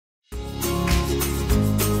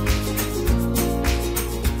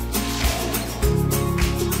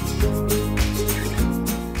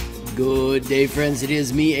Good day, friends. It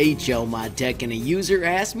is me, HLModTech, and a user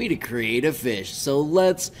asked me to create a fish. So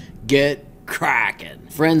let's get cracking.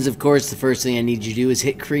 Friends, of course, the first thing I need you to do is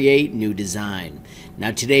hit Create New Design.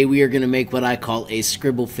 Now today we are going to make what I call a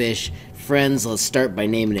Scribble fish. Friends, let's start by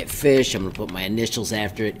naming it Fish. I'm going to put my initials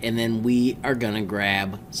after it, and then we are going to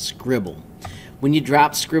grab Scribble. When you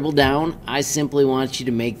drop Scribble down, I simply want you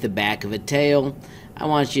to make the back of a tail. I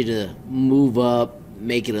want you to move up,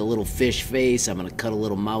 make it a little fish face. I'm going to cut a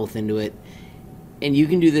little mouth into it. And you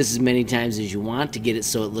can do this as many times as you want to get it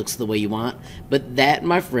so it looks the way you want. But that,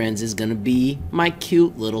 my friends, is going to be my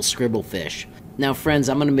cute little Scribble fish. Now, friends,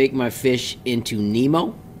 I'm going to make my fish into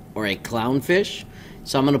Nemo or a clownfish.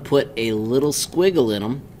 So I'm going to put a little squiggle in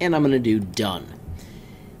them, and I'm going to do Done.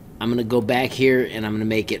 I'm going to go back here, and I'm going to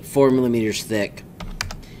make it 4 millimeters thick.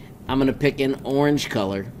 I'm going to pick an orange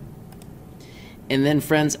color. And then,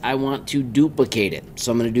 friends, I want to duplicate it.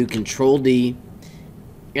 So I'm going to do Control D,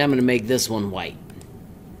 and I'm going to make this one white.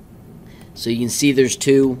 So you can see there's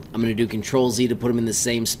two. I'm going to do Control Z to put them in the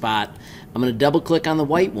same spot. I'm going to double click on the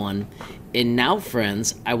white one. And now,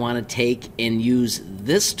 friends, I want to take and use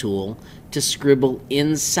this tool to scribble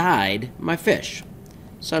inside my fish.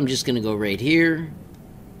 So I'm just going to go right here,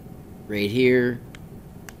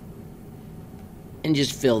 and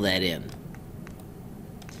just fill that in.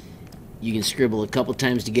 You can scribble a couple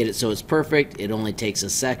times to get it so it's perfect. It only takes a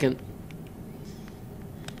second.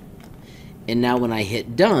 And now when I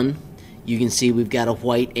hit Done, you can see we've got a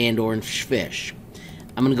white and orange fish.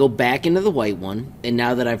 I'm going to go back into the white one, and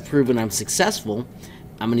now that I've proven I'm successful,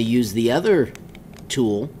 I'm going to use the other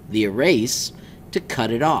tool, the Erase, to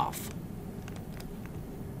cut it off.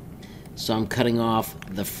 So I'm cutting off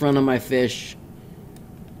the front of my fish,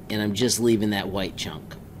 and I'm just leaving that white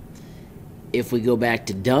chunk. If we go back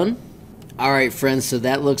to Done, alright friends, so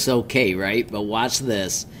that looks okay, right? But watch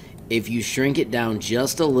this. If you shrink it down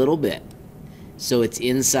just a little bit, so it's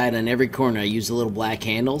inside on every corner, I use the little black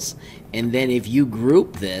handles, and then if you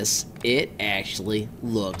group this, it actually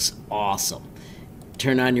looks awesome.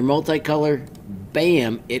 Turn on your multicolor,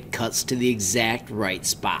 bam, it cuts to the exact right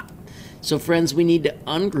spot. So friends, we need to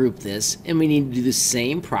ungroup this, and we need to do the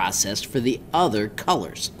same process for the other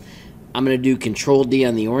colors. I'm going to do Control D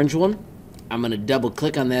on the orange one. I'm going to double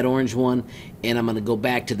click on that orange one, and I'm going to go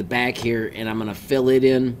back to the back here, and I'm going to fill it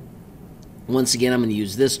in. Once again, I'm going to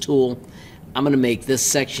use this tool. I'm going to make this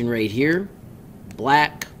section right here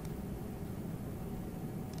black.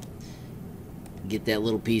 Get that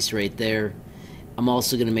little piece right there. I'm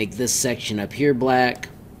also going to make this section up here black.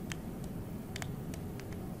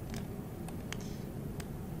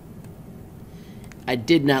 I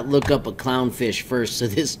did not look up a clownfish first, so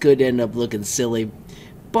this could end up looking silly,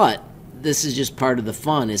 but this is just part of the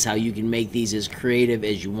fun, is how you can make these as creative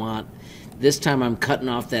as you want. This time I'm cutting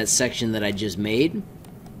off that section that I just made,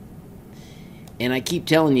 and I keep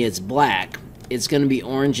telling you it's black. It's going to be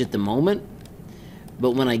orange at the moment,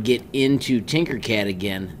 but when I get into Tinkercad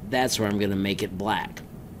again, that's where I'm going to make it black.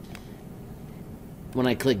 When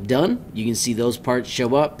I click Done, you can see those parts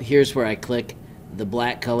show up. Here's where I click the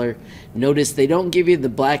black color. Notice they don't give you the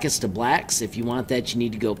blackest of blacks. If you want that, you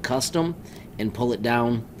need to go custom and pull it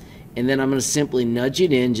down. And then I'm going to simply nudge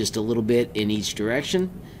it in just a little bit in each direction,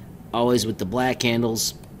 always with the black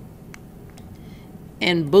handles.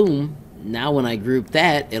 And boom, now when I group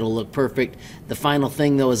that, it'll look perfect. The final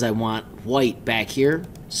thing though is I want white back here.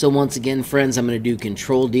 So once again, friends, I'm going to do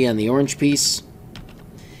Control D on the orange piece.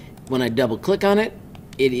 When I double click on it,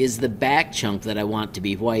 it is the back chunk that I want to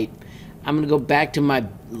be white. I'm going to go back to my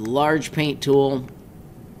large paint tool.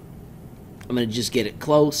 I'm going to just get it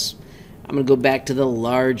close. I'm going to go back to the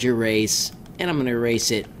large erase, and I'm going to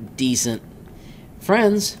erase it decent.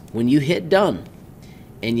 Friends, when you hit Done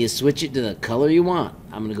and you switch it to the color you want,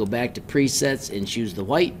 I'm going to go back to presets and choose the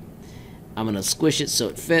white. I'm going to squish it so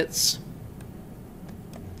it fits.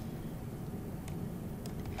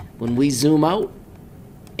 When we zoom out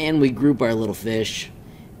and we group our little fish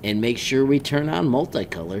and make sure we turn on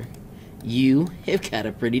multicolor, you have got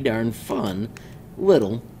a pretty darn fun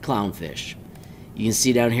little clownfish. You can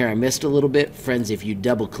see down here I missed a little bit. Friends, if you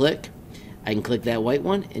double click, I can click that white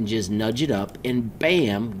one and just nudge it up, and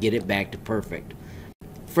bam, get it back to perfect.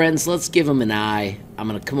 Friends, let's give them an eye. I'm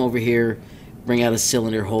going to come over here, bring out a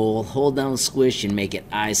cylinder hole, hold down squish, and make it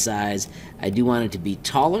eye size. I do want it to be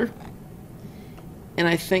taller, and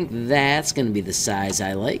I think that's going to be the size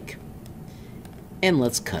I like. And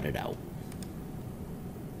let's cut it out.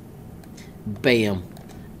 Bam,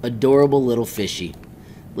 adorable little fishy.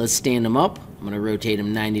 Let's stand them up. I'm going to rotate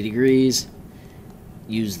them 90 degrees.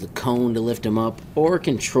 Use the cone to lift them up, or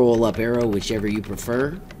Control up arrow, whichever you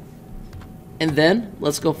prefer. And then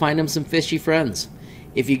let's go find him some fishy friends.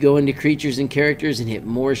 If you go into creatures and characters and hit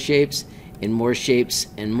more shapes and more shapes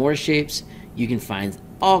and more shapes, you can find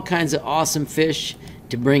all kinds of awesome fish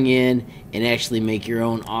to bring in and actually make your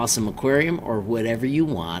own awesome aquarium or whatever you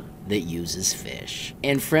want that uses fish.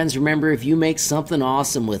 And friends, remember, if you make something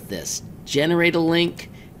awesome with this, generate a link,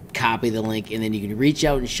 copy the link, and then you can reach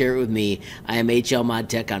out and share it with me. I am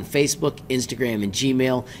HLModTech on Facebook, Instagram, and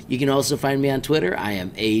Gmail. You can also find me on Twitter. I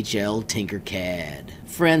am Tinkercad.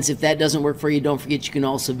 Friends, if that doesn't work for you, don't forget you can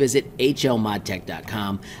also visit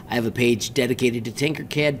HLModTech.com. I have a page dedicated to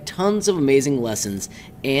Tinkercad, tons of amazing lessons,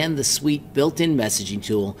 and the sweet built-in messaging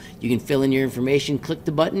tool. You can fill in your information, click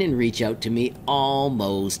the button, and reach out to me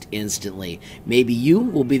almost instantly. Maybe you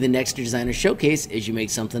will be the next designer showcase as you make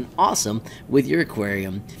something awesome with your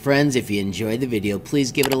aquarium. Friends, if you enjoyed the video,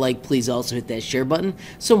 please give it a like. Please also hit that share button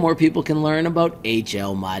so more people can learn about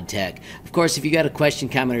HLModTech. Of course, if you got a question,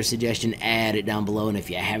 comment, or suggestion, add it down below. And if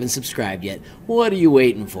you haven't subscribed yet, what are you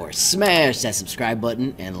waiting for? Smash that subscribe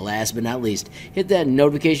button. And last but not least, hit that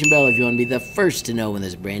notification bell if you want to be the first to know when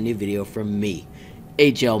there's a brand new video from me,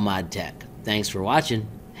 HLModTech. Thanks for watching.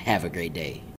 Have a great day.